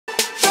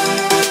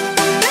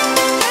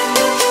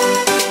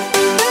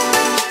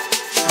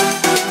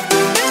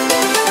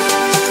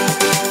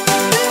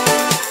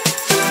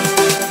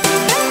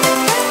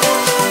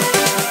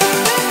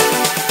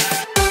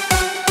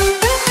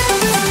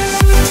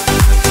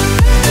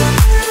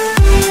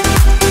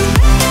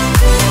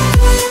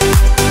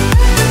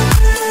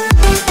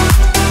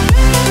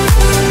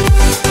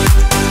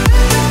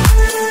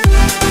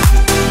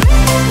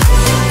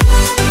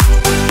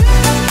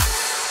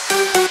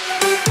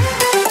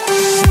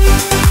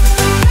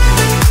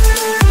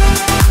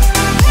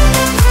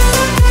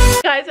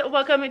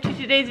welcome to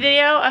today's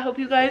video. I hope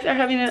you guys are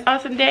having an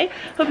awesome day.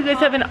 Hope you guys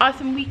have an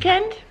awesome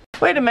weekend.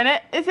 Wait a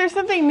minute, is there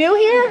something new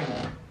here?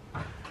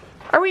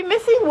 Are we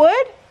missing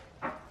wood?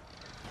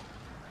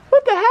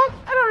 What the heck?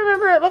 I don't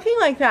remember it looking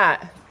like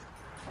that.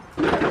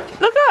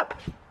 Look up.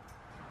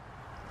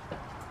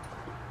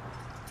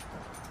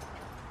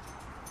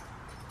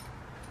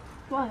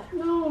 What?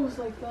 No, it was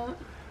like that.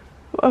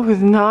 It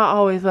was not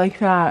always like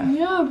that.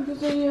 Yeah,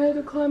 because then you had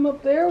to climb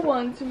up there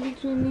once in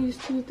between these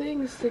two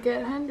things to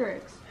get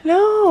Hendrix.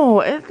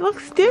 No, it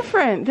looks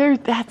different.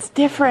 That's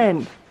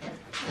different.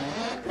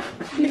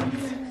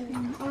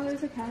 Oh,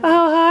 there's a cat.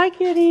 Oh, hi,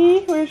 kitty.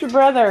 Where's your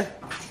brother?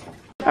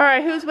 All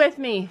right, who's with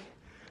me?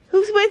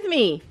 Who's with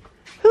me?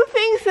 Who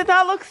thinks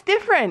that looks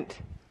different?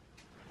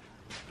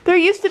 There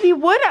used to be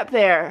wood up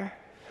there.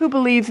 Who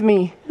believes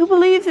me? Who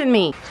believes in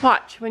me?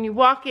 Watch, when you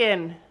walk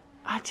in,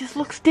 it just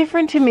looks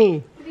different to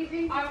me.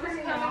 I was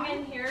coming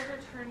in here to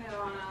turn it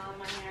on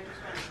my hand.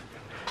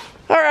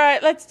 All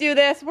right, let's do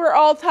this. We're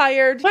all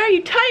tired. Why are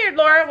you tired,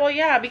 Laura? Well,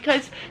 yeah,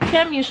 because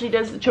Sam usually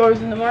does the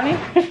chores in the morning.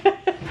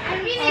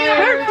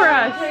 Hard for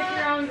us. Take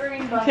your own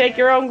green bucket. Take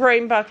your own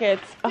grain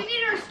buckets. We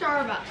need our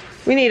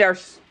Starbucks. We need our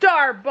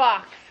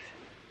Starbucks.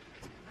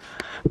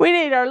 We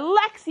need our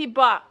Lexi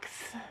Bucks.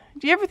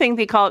 Do you ever think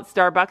they call it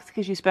Starbucks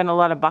because you spend a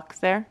lot of bucks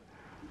there?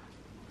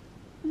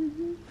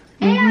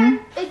 And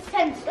it's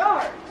 10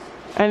 stars.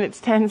 And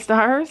it's 10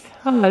 stars?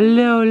 Oh,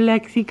 hello,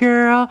 Lexi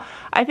girl.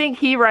 I think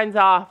he runs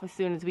off as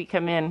soon as we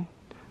come in.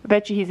 I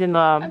bet you he's in the...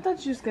 I thought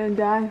she was gonna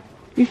die.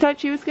 You thought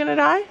she was gonna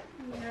die?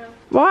 Yeah.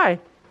 Why?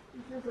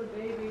 She was a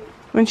baby.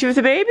 When she was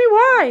a baby?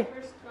 Why?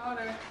 First got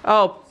her.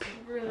 Oh.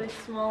 Really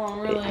small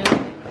and really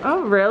ugly.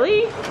 Oh,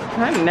 really?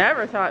 I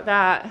never thought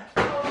that.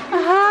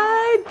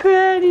 Hi,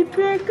 Betty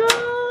Pickle.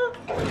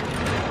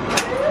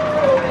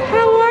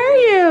 How are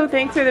you?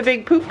 Thanks for the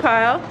big poop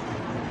pile.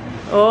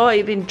 Oh,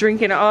 you've been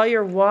drinking all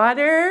your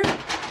water?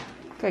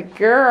 Good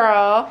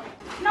girl.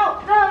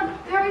 No,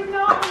 there is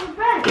no on the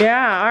bed.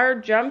 Yeah, our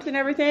jumps and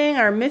everything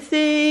are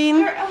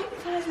missing.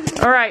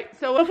 All right,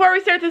 so before we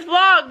start this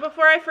vlog,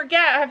 before I forget,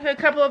 I have a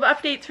couple of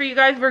updates for you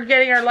guys. We're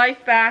getting our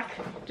life back.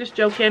 Just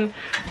joking.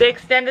 They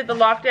extended the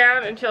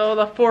lockdown until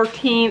the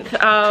 14th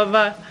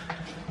of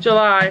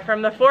July.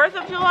 From the 4th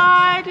of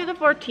July to the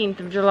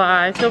 14th of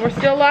July. So we're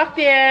still locked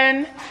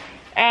in.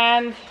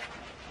 And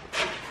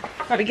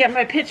gotta get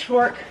my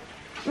pitchfork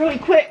really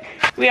quick.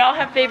 We all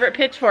have favorite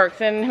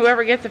pitchforks, and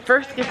whoever gets it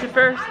first gets it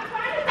first.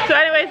 So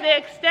anyways, they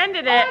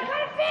extended it. I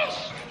got a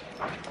fish.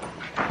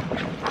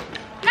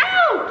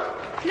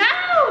 No!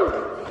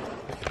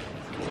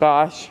 No!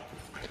 Gosh,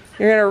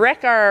 you're gonna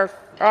wreck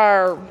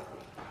our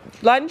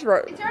lunge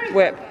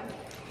whip.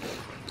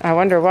 I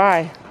wonder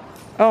why.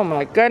 Oh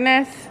my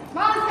goodness.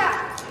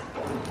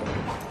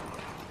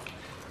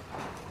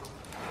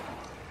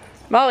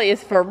 Molly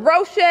is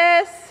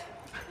ferocious.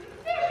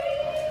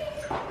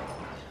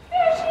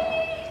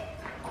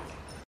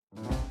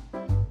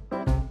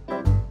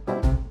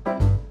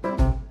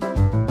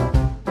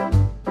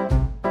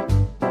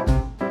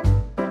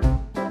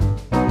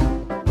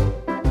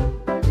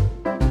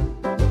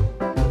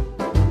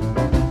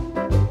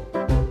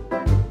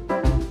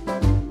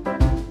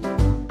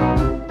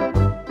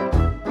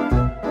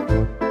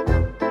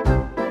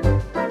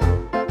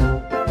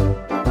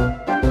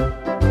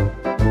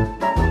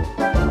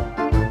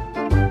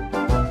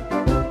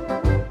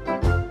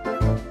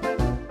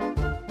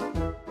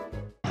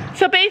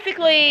 So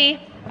basically,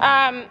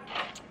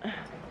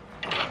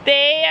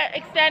 they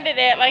extended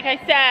it, like I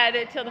said,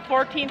 until the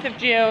 14th of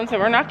June, so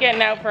we're not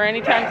getting out for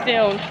any time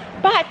soon.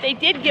 But they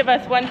did give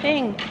us one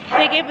thing.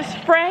 They gave us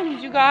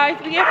friends, you guys.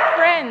 We get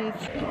friends.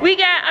 We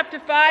get up to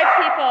 5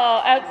 people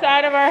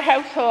outside of our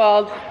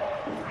household.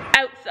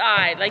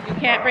 Outside, like you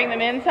can't bring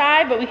them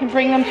inside, but we can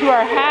bring them to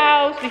our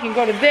house. We can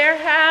go to their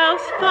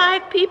house.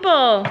 5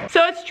 people.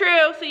 So it's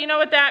true, so you know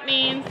what that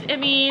means. It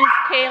means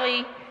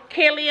Kaylee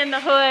in the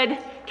hood.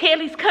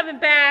 Kaylee's coming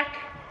back.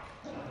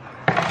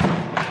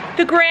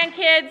 The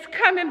grandkids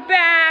coming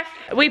back.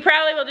 We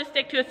probably will just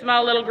stick to a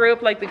small little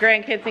group like the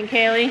grandkids and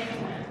Kaylee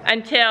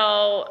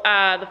until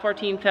the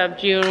 14th of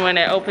June when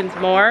it opens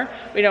more.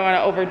 We don't want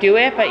to overdo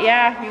it, but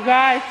yeah, you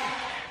guys,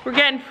 we're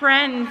getting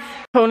friends.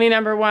 Pony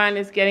number 1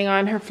 is getting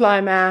on her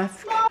fly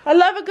mask. I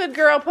love a good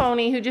girl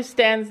pony who just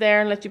stands there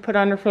and lets you put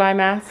on her fly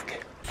mask.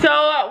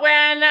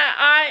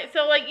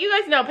 So like you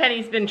guys know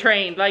Penny's been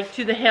trained, like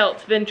to the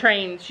hilt, been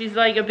trained. She's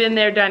like a been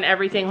there, done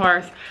everything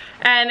horse.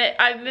 And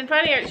I've been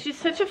finding her, she's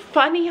such a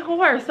funny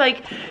horse.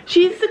 Like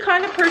she's the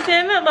kind of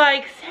person that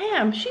like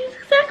Sam, she's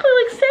exactly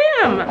like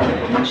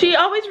Sam. She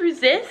always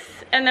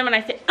resists, and then when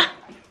I say,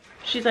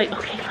 she's like,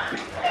 okay, fine.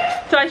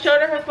 So I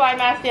showed her her fly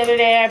mask the other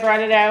day. I brought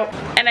it out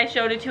and I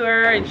showed it to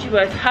her and she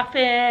was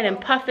huffing and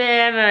puffing.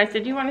 And I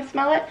said, do you want to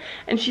smell it?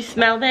 And she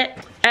smelled it.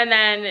 And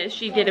then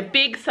she did a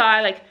big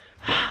sigh like,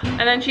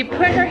 and then she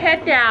put her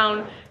head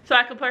down so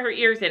I could put her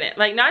ears in it.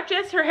 Like not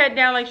just her head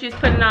down like she's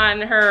putting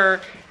on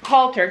her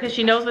halter because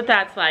she knows what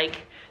that's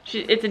like.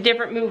 It's a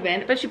different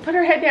movement, but she put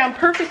her head down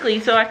perfectly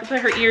so I could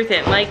put her ears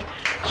in. Like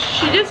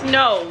She just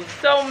knows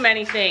so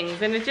many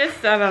things, and it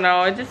just, I don't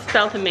know, it just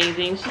felt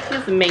amazing. She's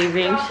just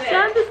amazing.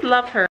 I just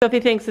love her. Sophie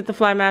thinks that the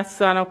fly mask's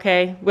on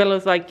okay.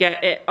 Willow's like,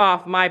 get it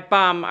off my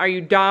bum. Are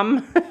you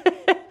dumb?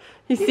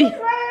 You see? She's running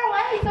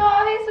away, so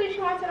obviously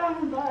she wants it on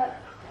her butt.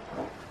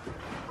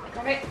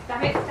 Stop it,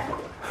 stop it,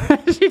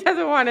 stop it. She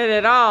doesn't want it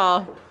at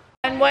all.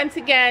 And once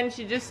again,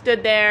 she just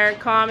stood there,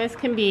 calm as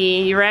can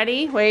be. You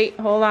ready? Wait,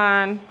 hold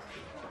on.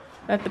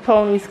 Let the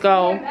ponies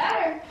go.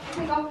 Better.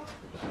 Here we go.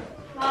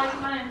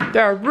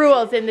 There are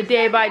rules in the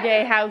Day by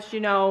Day house, you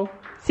know.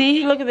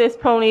 See, look at this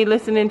pony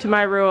listening to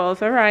my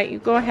rules. All right, you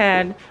go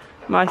ahead.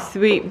 My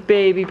sweet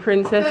baby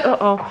princess.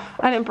 Uh-oh,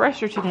 I didn't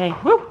brush her today.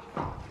 Woo.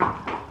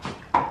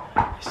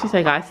 She's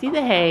like, I see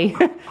the hay.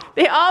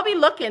 They all be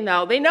looking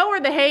though. They know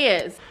where the hay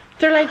is.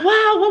 They're like,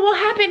 wow, what will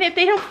happen if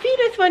they don't feed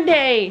us one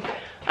day?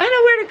 I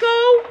know where to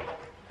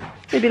go.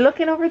 They be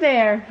looking over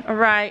there. All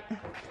right.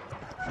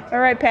 All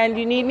right, Pen, do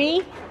you need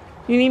me?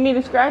 You need me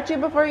to scratch you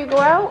before you go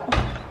out?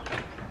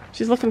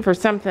 She's looking for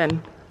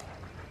something.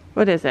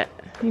 What is it?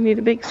 You need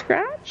a big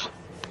scratch?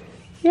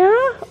 Yeah?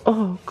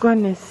 Oh,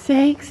 goodness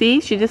sake.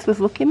 See, she just was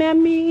looking at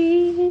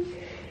me.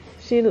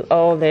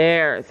 Oh,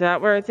 there. Is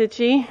that where it's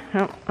itchy?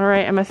 Oh, all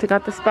right, I must have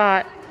got the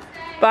spot.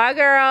 Bye,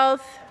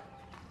 girls.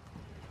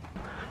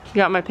 You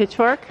got my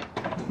pitchfork?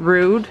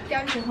 Rude.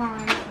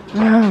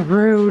 Oh,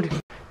 rude.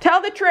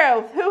 Tell the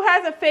truth. Who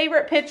has a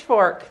favorite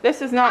pitchfork?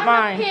 This is not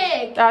mine. I'm a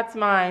pig. That's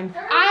mine.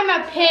 I'm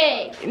a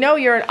pig. No,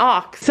 you're an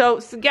ox. So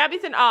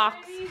Gabby's an ox.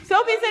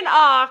 Sophie's an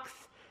ox.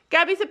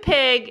 Gabby's a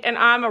pig, and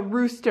I'm a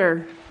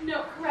rooster.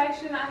 No,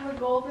 correction, I'm a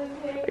golden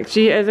pig.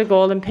 She is a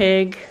golden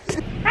pig.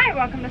 Hi,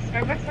 welcome to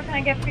Starbucks. What can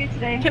I get for you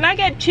today? Can I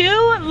get 2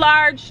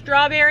 large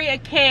strawberry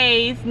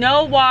akays,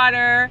 no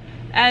water,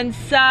 and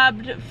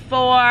subbed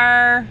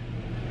for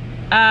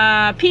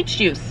peach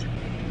juice?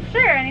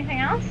 Sure, anything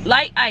else?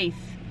 Light ice.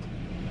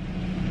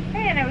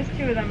 Hey, and it was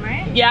 2 of them,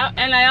 right? Yeah,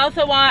 and I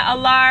also want a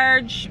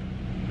large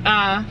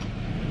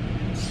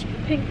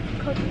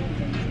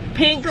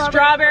pink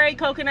strawberry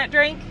coconut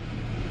drink.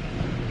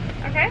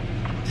 Okay.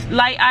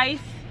 Light ice.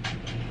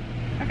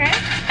 Okay.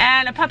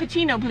 And a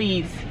puppuccino,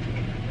 please.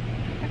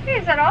 Okay,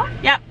 is that all?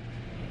 Yep.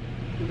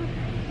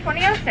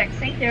 2006,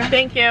 thank you.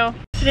 Thank you.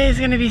 Today is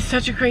gonna be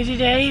such a crazy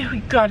day. We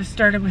gotta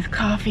start it with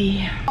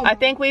coffee. I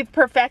think we've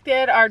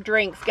perfected our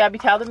drinks. Gabby,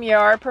 tell them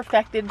your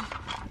perfected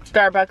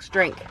Starbucks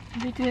drink.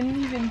 We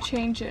didn't even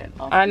change it.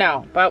 I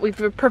know, but we've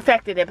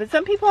perfected it. But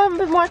some people haven't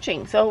been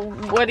watching. So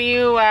what do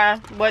you,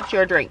 what's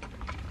your drink?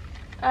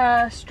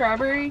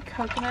 Strawberry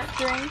coconut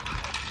drink.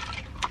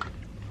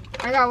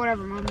 I got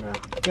whatever mom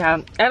got.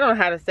 Yeah, I don't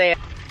know how to say it.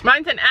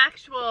 Mine's an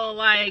actual,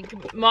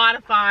 like,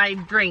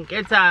 modified drink.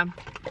 It's a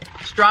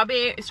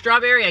strawberry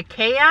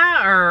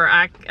akea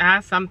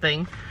or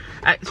something.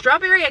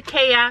 Strawberry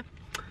akea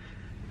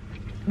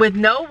with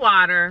no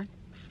water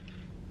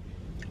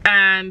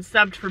and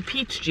subbed for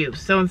peach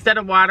juice. So instead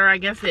of water, I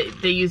guess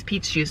they use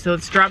peach juice. So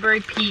it's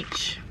strawberry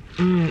peach,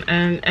 and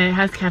it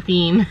has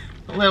caffeine,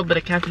 a little bit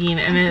of caffeine,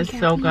 and it is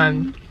so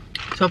good.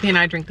 Sophie and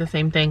I drink the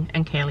same thing,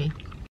 and Kaylee.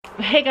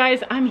 Hey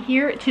guys, I'm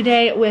here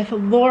today with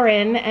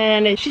Lauren,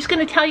 and she's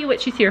gonna tell you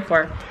what she's here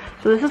for.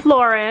 So this is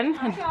Lauren.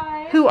 Hi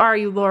guys. Who are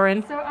you,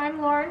 Lauren? So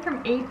I'm Lauren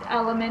from 8th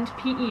Element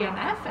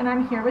PEMF, and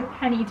I'm here with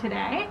Penny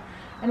today.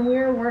 And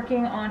we're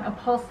working on a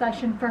pulse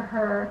session for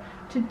her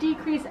to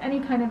decrease any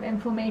kind of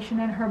inflammation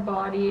in her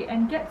body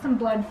and get some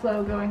blood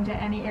flow going to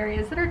any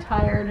areas that are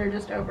tired or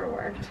just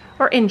overworked.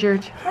 Or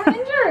injured. Or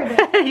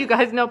injured. You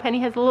guys know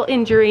Penny has a little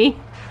injury.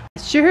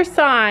 Sure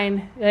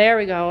sign, there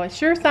we go, a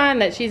sure sign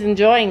that she's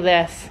enjoying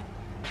this.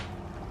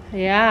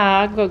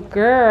 Yeah, good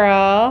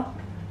girl.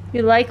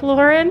 You like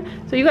Lauren?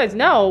 So you guys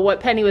know what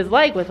Penny was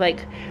like with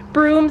like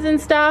brooms and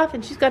stuff,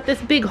 and she's got this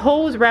big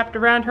hose wrapped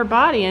around her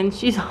body, and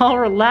she's all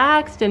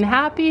relaxed and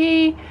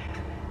happy,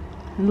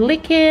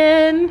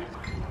 licking.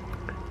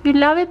 You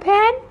love it,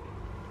 Pen?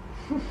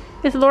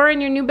 Is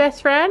Lauren your new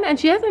best friend? And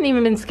she hasn't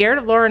even been scared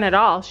of Lauren at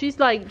all. She's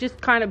like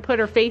just kind of put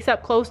her face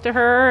up close to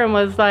her and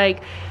was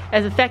like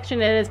as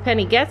affectionate as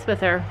Penny gets with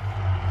her.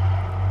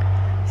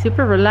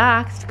 Super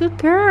relaxed, good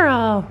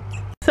girl.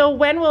 So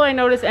when will I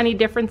notice any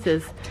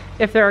differences,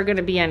 if there are going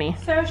to be any?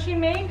 So she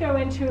may go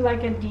into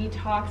like a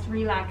detox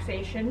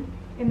relaxation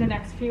in the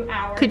next few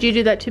hours. Could you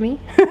do that to me?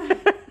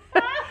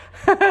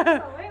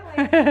 Absolutely.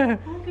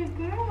 Oh, good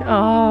girl.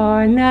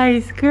 Oh,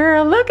 nice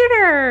girl. Look at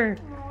her.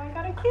 Oh, I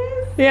got a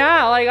kiss.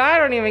 Yeah, like I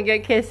don't even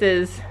get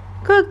kisses.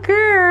 Good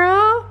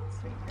girl.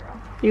 Sweet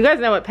girl. You guys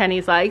know what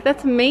Penny's like.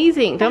 That's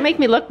amazing. Don't make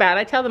me look bad.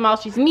 I tell them all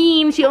she's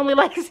mean. She only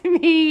likes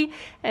me.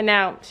 And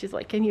now she's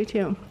like, can you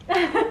too?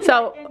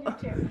 So. And you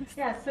too.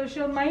 Yeah, so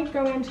she might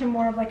go into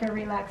more of like a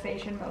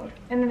relaxation mode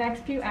in the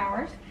next few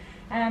hours.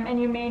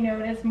 And you may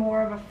notice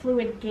more of a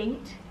fluid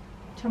gait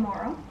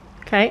tomorrow.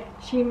 Okay.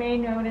 She may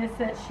notice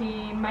that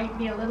she might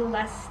be a little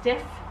less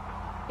stiff,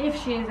 if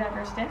she is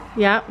ever stiff.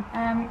 Yeah.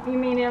 You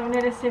may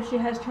notice if she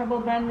has trouble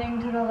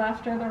bending to the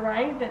left or the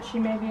right, that she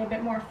may be a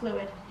bit more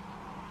fluid.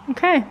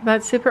 Okay,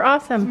 that's super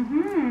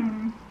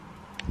awesome.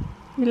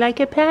 You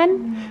like it,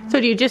 Pen? So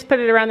do you just put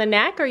it around the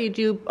neck or you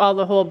do all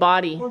the whole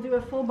body? We'll do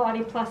a full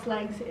body plus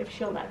legs if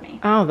she'll let me.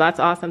 Oh, that's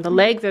awesome. The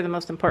legs are the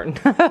most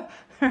important.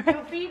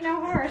 No feet, no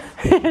horse.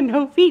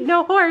 No feet,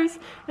 no horse.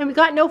 And we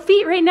got no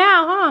feet right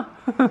now,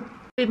 huh?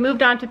 We've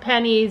moved on to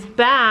Penny's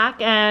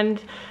back,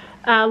 and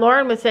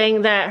Lauren was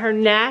saying that her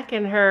neck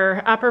and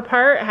her upper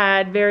part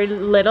had very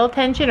little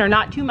tension, or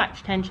not too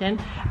much tension.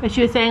 But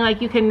she was saying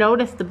like you can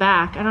notice the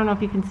back. I don't know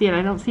if you can see it.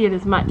 I don't see it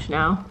as much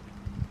now.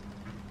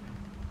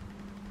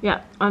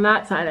 Yeah, on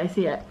that side I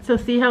see it. So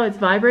see how it's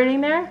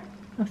vibrating there?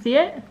 You'll see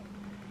it?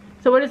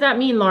 So what does that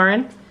mean,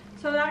 Lauren?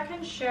 So that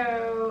can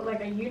show like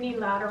a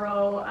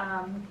unilateral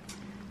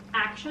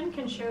action,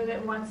 can show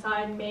that one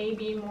side may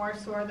be more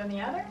sore than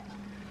the other.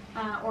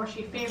 Or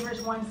she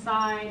favors one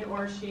side,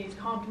 or she's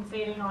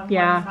compensating on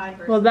one side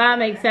versus well, that the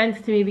makes other.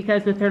 sense to me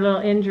because with her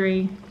little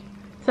injury.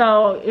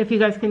 So if you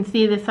guys can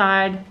see, the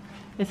side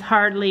is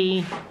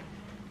hardly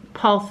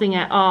pulsing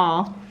at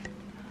all.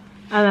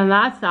 And then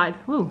that side,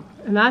 whoo,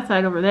 and that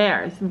side over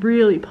there is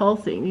really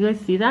pulsing. You guys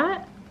see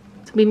that?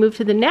 So we move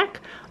to the neck,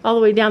 all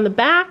the way down the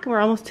back. We're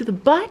almost to the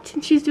butt,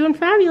 and she's doing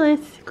fabulous.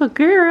 Good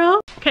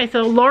girl. Okay,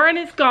 so Lauren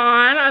is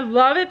gone. I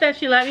love it that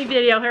she let me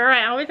video her.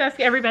 I always ask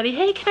everybody,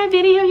 hey, can I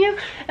video you?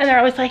 And they're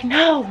always like,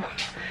 no.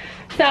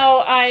 So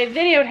I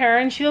videoed her,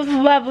 and she was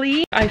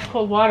lovely. Ice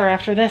cold water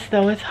after this,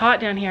 though. It's hot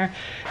down here.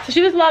 So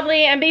she was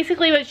lovely, and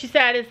basically what she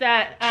said is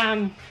that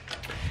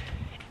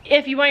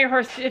if you want your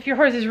horse, if your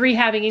horse is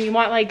rehabbing and you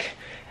want like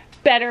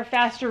better,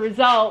 faster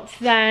results,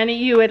 then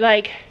you would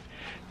like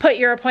put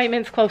your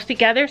appointments close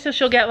together. So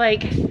she'll get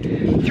like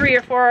 3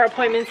 or 4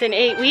 appointments in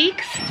 8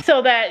 weeks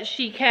so that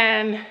she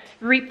can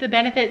reap the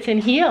benefits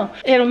and heal.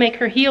 It'll make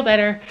her heal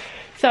better.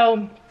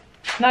 So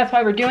that's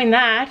why we're doing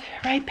that.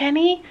 Right,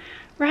 Penny?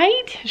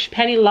 Right?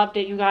 Penny loved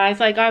it, you guys.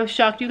 Like, I was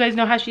shocked. You guys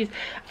know how she's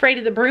afraid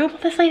of the broom.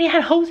 This lady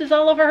had hoses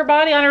all over her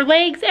body, on her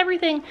legs,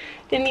 everything.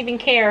 Didn't even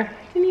care.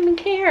 Didn't even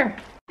care.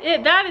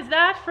 That is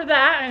that for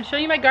that. I'll show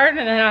you my garden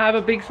and then I'll have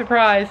a big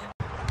surprise.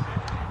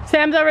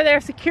 Sam's over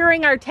there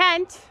securing our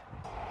tent.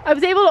 I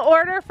was able to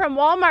order from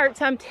Walmart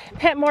some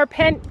more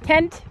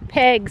tent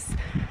pegs.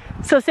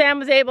 So Sam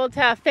was able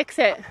to fix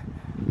it.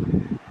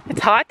 It's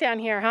hot down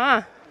here,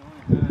 huh?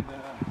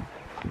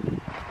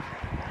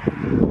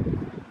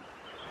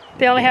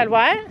 They only had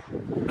what?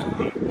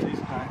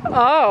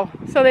 Oh,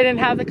 so they didn't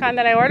have the kind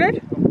that I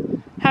ordered?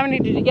 How many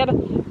did you get?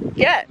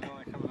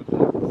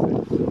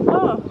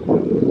 Oh.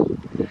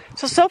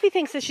 So Sophie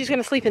thinks that she's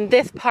gonna sleep in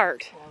this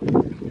part.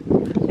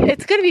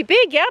 It's gonna be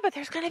big, yeah, but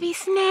there's gonna be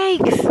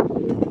snakes.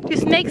 Do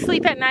snakes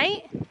sleep at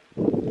night?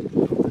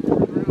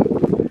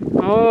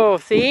 Oh,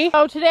 see?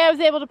 So today I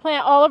was able to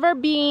plant all of our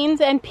beans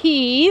and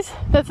peas.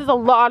 This is a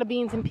lot of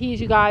beans and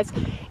peas, you guys.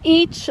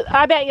 Each,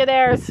 I bet you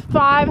there's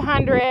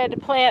 500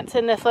 plants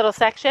in this little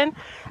section.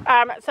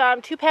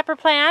 Some 2 pepper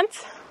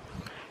plants,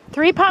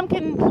 3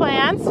 pumpkin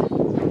plants,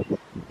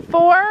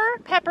 4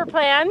 pepper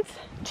plants,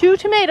 2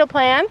 tomato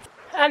plants,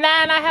 and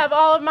then I have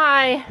all of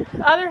my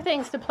other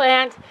things to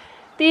plant.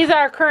 These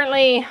are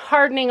currently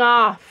hardening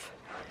off,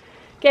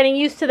 getting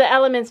used to the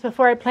elements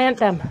before I plant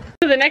them.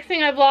 So the next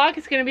thing I vlog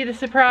is gonna be the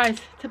surprise.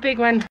 It's a big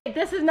one.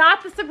 This is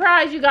not the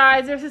surprise, you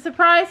guys. There's a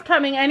surprise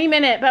coming any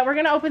minute, but we're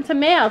gonna open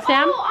some mail.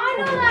 Sam? Oh, I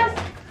know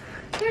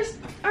that.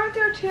 Aren't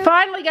there 2?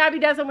 Finally, Gabby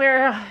doesn't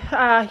wear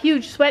a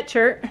huge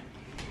sweatshirt.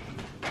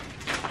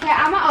 Okay,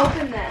 I'm gonna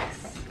open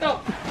this.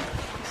 Oh.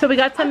 So we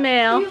got some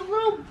mail. Cute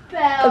little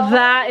bell.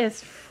 That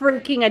is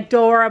freaking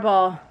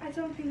adorable. I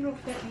don't think it'll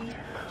fit me.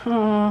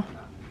 Oh.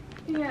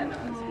 Yeah,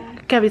 no.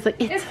 Gabby's like,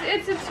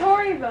 It's a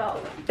Tory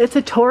belt. it's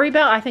a Tory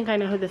belt? I think I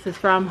know who this is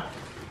from.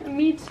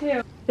 Me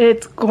too.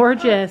 It's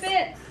gorgeous. It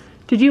fits.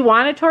 Did you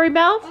want a Tory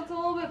belt? It's a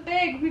little bit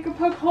big. We could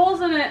poke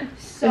holes in it.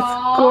 So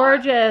It's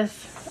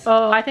gorgeous.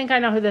 Oh, I think I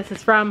know who this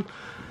is from.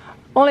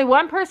 Only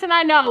one person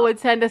I know would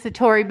send us a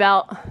Tory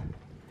belt.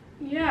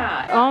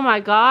 Yeah. Oh my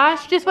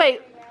gosh. Just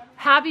wait.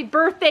 Happy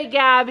birthday,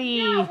 Gabby.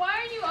 Yeah, why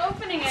are you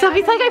opening it?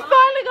 Sophie's like, I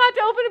finally got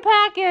to open a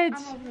package.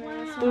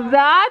 Wow.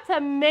 That's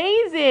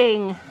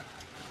amazing.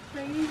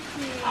 Crazy.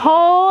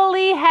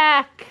 Holy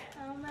heck.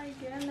 Oh my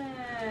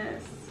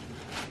goodness.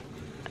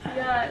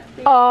 Yeah.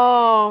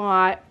 Oh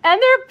my.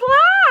 And they're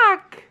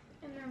black.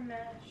 And they're mesh.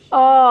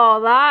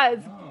 Oh, that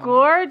is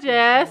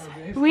gorgeous.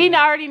 We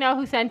already know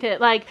who sent it.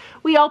 Like,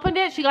 we opened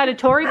it, she got a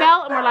Tory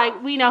belt, and we're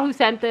like, we know who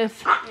sent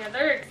this. Yeah,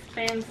 they're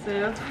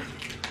expensive.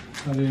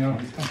 How do you know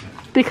who sent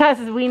it? Because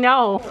we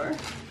know.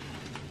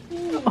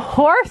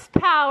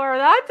 Horsepower,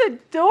 that's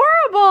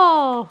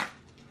adorable.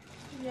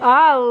 Yeah.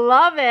 I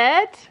love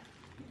it.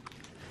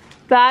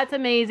 That's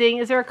amazing.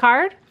 Is there a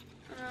card?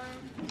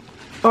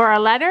 Or a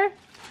letter?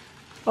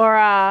 Or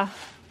a...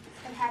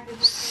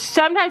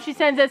 Sometimes she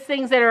sends us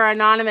things that are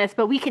anonymous,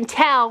 but we can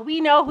tell.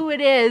 We know who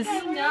it is.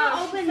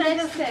 No, open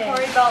this thing.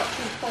 Tory belt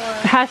before.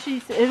 How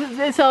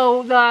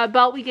so the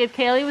belt we gave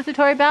Kaylee was a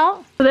Tory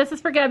belt? So this is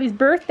for Gabby's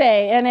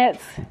birthday, and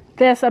it's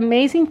this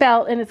amazing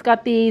belt, and it's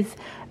got these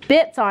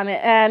bits on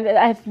it, and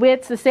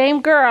it's the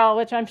same girl,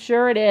 which I'm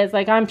sure it is.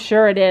 Like, I'm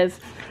sure it is.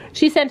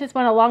 She sent us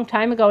one a long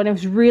time ago, and it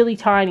was really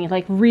tiny,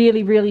 like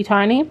really, really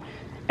tiny.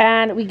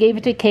 And we gave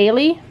it to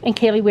Kaylee, and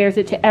Kaylee wears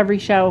it to every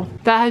show.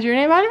 That has your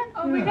name on it?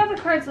 Oh, we got the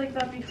cards like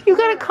that before. You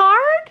got a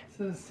card? It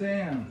says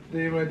Sam,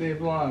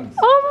 DaybyDayVlogs.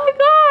 Oh my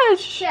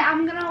gosh. Shit,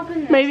 I'm gonna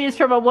open this. Maybe it's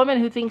from a woman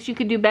who thinks you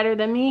could do better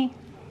than me.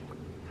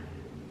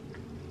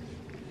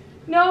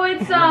 No,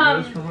 it's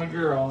It's from a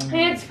girl.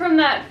 it's from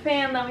that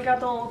fan that we got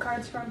the little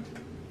cards from.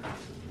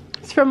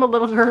 It's from a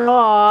little girl.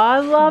 Aw, I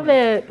love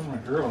it. From a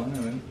girl,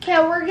 anyway. Okay,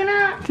 we're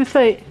gonna. Just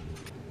say,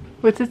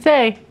 what's it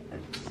say?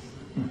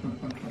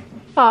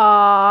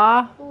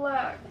 Aww.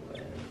 Look.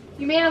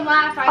 You made him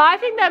laugh. I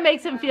think that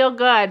makes him feel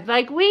good.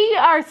 Like we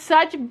are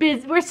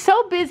we're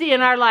so busy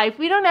in our life.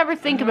 We don't ever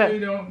think about We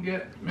it. don't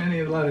get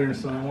many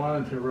letters, so I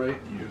wanted to write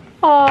you.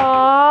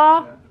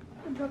 Aww.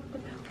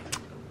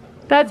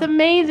 That's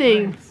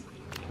amazing.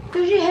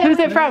 Who's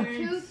it from?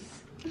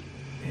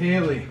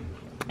 Haley.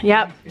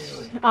 Yep.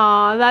 Haley.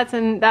 Aw,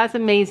 that's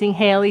amazing,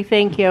 Haley.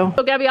 Thank you.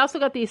 So Gabby also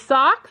got these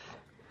socks.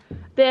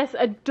 This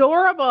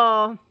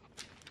adorable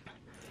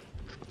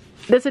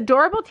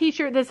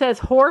t-shirt that says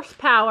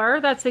horsepower.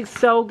 That's like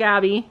so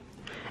Gabby.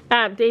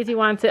 Daisy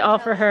wants it all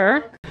for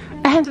her.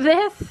 And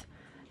this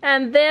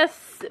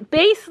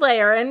base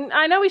layer. And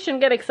I know we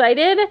shouldn't get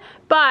excited,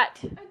 but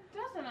It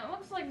doesn't. It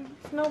looks like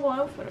Noble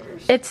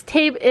Outfitters. it's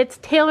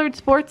tailored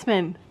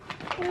sportsman.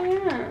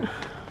 Yeah.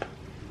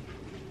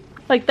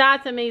 Like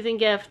that's an amazing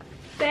gift.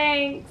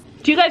 Thanks.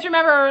 Do you guys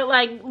remember,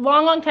 like,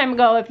 long time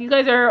ago, if you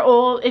guys are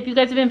old, if you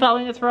guys have been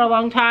following us for a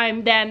long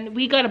time, then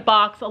we got a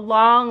box a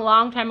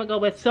long time ago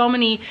with so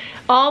many,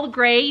 all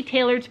gray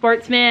tailored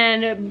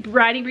sportsman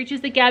riding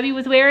breeches that Gabby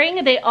was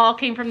wearing. They all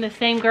came from the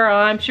same girl.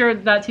 I'm sure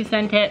that's who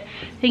sent it.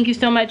 Thank you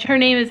so much. Her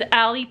name is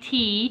Allie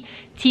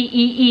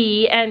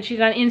T-E-E, and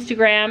she's on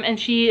Instagram, and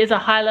she is a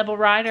high-level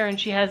rider, and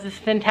she has this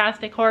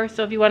fantastic horse.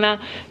 So if you want to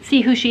see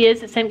who she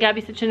is that sent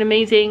Gabby such an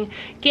amazing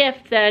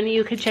gift, then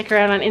you can check her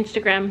out on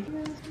Instagram.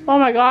 Oh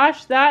my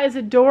gosh, that is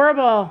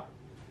adorable.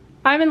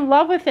 I'm in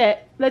love with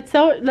it. Let's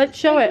show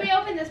it. Can we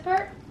open this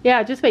part?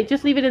 Yeah, just wait.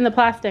 Just leave it in the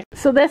plastic.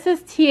 So this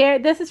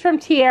is from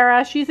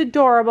Tiara. She's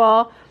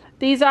adorable.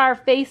 These are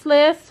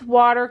faceless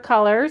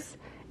watercolors.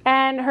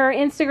 And her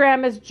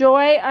Instagram is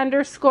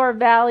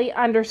joy_valley_.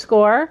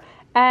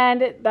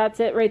 And that's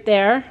it right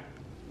there.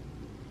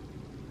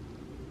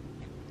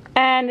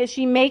 And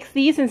she makes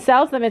these and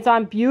sells them. It's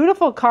on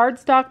beautiful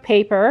cardstock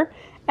paper.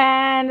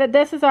 And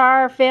this is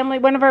our family,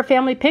 one of our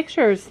family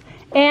pictures.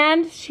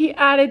 And she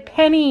added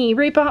Penny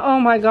right behind. Oh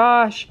my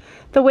gosh.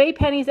 The way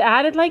Penny's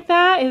added like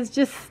that is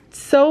just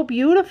so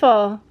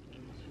beautiful.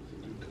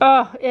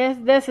 Oh,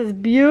 this is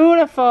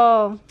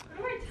beautiful.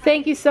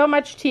 Thank you so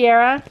much,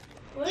 Tiara.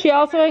 She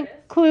also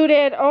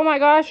included, oh my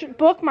gosh,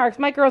 bookmarks.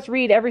 My girls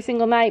read every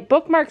single night.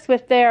 Bookmarks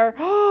with their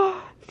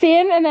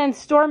Finn and then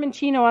Storm and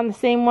Chino on the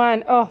same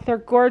one. Oh, they're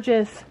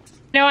gorgeous.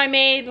 I know I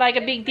made like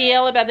a big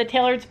deal about the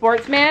tailored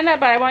sportsman,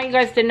 but I want you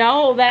guys to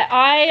know that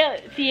I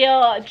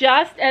feel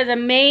just as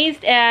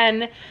amazed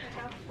and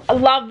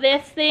love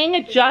this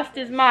thing just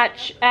as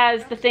much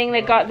as the things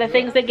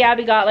that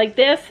Gabby got. Like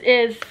this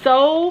is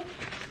so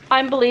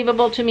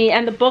unbelievable to me.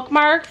 And the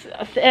bookmarks,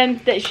 and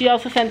she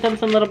also sent them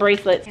some little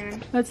bracelets.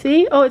 Let's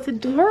see. Oh, it's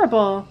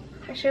adorable.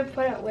 I should have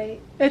put it,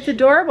 wait. It's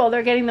adorable.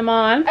 They're getting them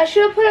on. I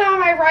should have put it on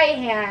my right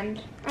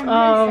hand.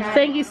 Oh,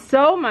 thank you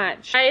so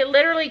much. I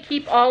literally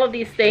keep all of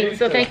these things,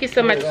 so thank you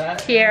so much,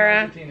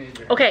 Tiara.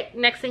 Okay,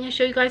 next thing I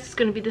show you guys is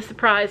going to be the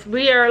surprise.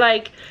 We are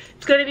like,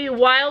 it's going to be a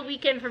wild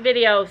weekend for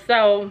videos,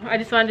 so I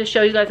just wanted to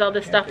show you guys all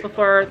this stuff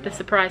before the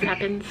surprise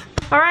happens.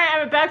 All right,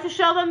 I'm about to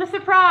show them the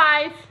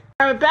surprise.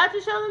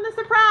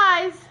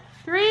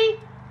 3,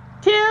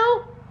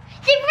 2,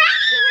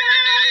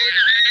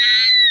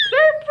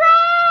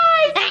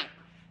 surprise!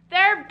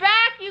 They're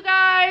back, you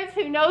guys.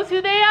 Who knows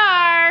who they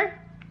are?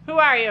 Who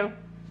are you?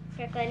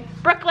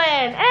 Brooklyn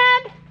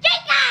and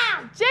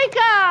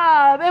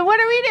Jacob. And what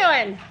are we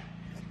doing?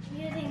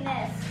 Using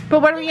this.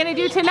 But what are we gonna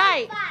do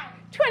tonight?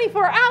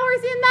 24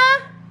 hours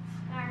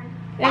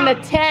in the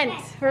tent.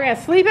 We're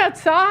gonna sleep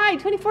outside.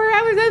 24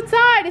 hours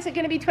outside. Is it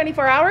gonna be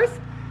 24 hours?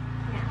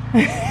 No.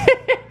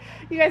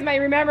 You guys might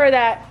remember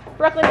that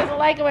Brooklyn doesn't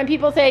like it when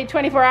people say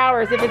 24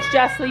 hours if it's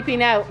just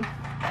sleeping out.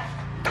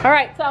 All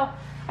right, so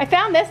I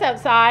found this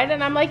outside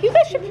and I'm like, you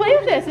guys should play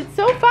with this. It's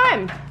so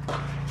fun.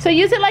 So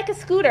use it like a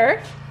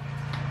scooter.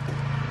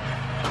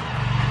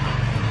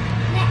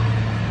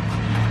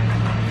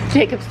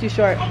 Jacob's too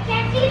short. I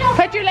can't see no.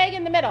 Put your leg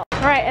in the middle.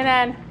 All right, and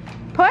then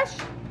push.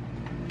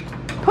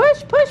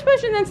 Push, push,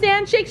 push, and then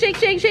stand. Shake, shake,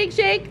 shake, shake,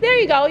 shake. There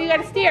you go. You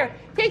got to steer.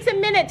 Takes a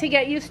minute to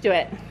get used to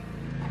it.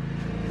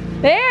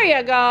 There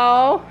you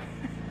go.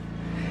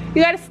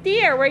 You got to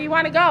steer where you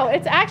want to go.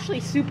 It's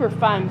actually super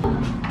fun.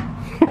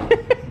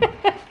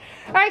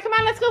 All right, come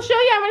on, let's go show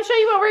you. I'm going to show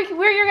you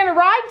where you're going to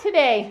ride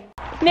today.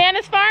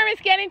 Nana's farm is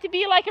getting to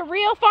be like a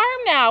real farm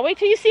now. Wait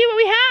till you see what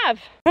we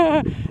have.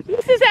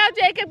 This is how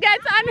Jacob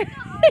gets underneath.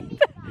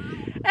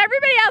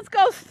 Everybody else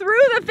goes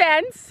through the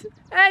fence,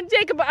 and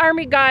Jacob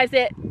army guys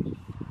it.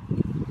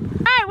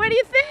 All right, what do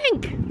you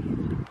think?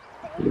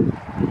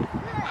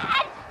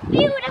 It's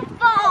beautiful.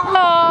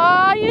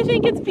 Aw, you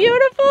think it's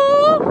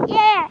beautiful?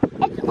 Yeah,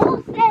 it's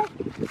also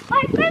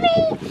my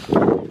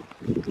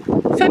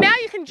So now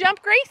you can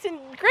jump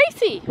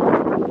Gracie.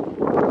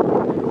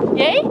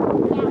 Yay?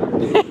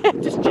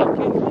 Just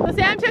joking. So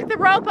Sam took the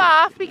rope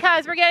off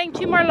because we're getting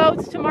 2 more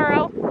loads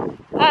tomorrow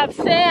of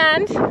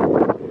sand.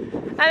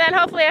 And then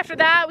hopefully after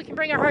that we can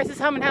bring our horses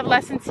home and have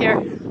lessons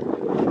here.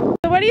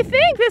 So what do you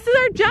think? This is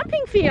our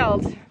jumping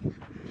field.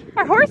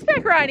 Our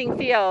horseback riding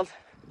field.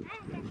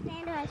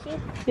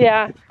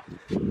 Yeah.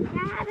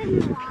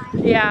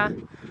 Yeah.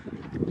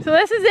 So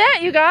this is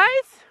it, you guys.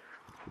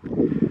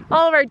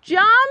 All of our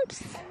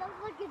jumps.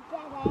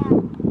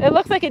 It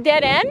looks like a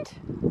dead end.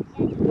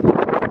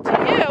 To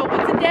you,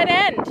 what's a dead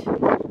end?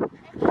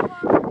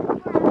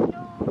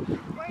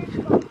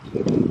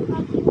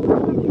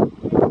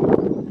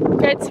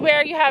 It's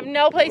where you have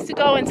no place to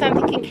go and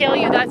something can kill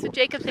you. That's what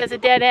Jacob says, a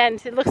dead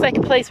end. It looks like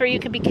a place where you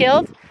could be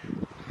killed.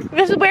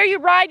 This is where you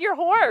ride your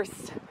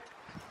horse.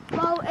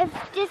 Well, if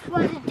this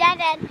was a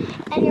dead end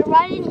and you're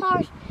riding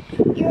horse,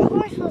 your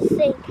horse will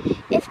sink.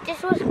 If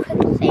this was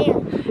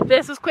quicksand. If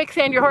this was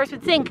quicksand, your horse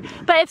would sink.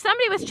 But if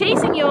somebody was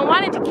chasing you and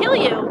wanted to kill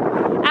you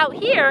out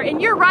here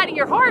and you're riding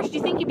your horse, do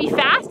you think you'd be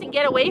fast and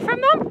get away from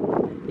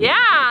them?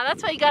 Yeah,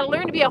 that's why you gotta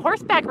learn to be a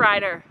horseback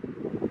rider.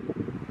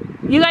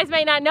 You guys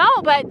may not know,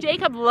 but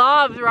Jacob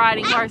loves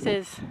riding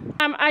horses.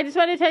 I just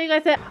wanted to tell you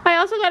guys that I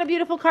also got a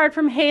beautiful card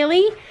from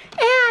Haley, and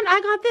I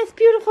got this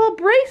beautiful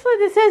bracelet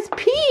that says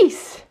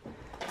peace.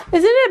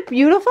 Isn't it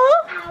beautiful?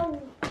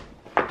 Ow.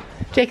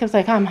 Jacob's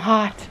like, I'm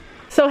hot.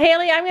 So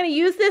Haley, I'm gonna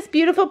use this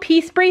beautiful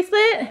peace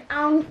bracelet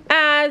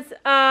as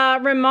a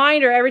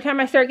reminder every time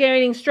I start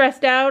getting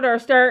stressed out or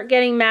start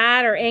getting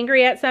mad or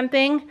angry at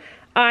something.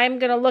 I'm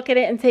gonna look at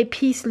it and say,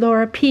 peace,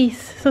 Laura,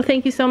 peace. So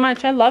thank you so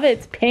much. I love it.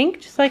 It's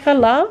pink, just like I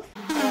love.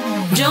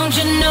 Don't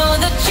you know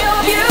that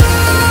you're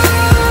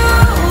beautiful?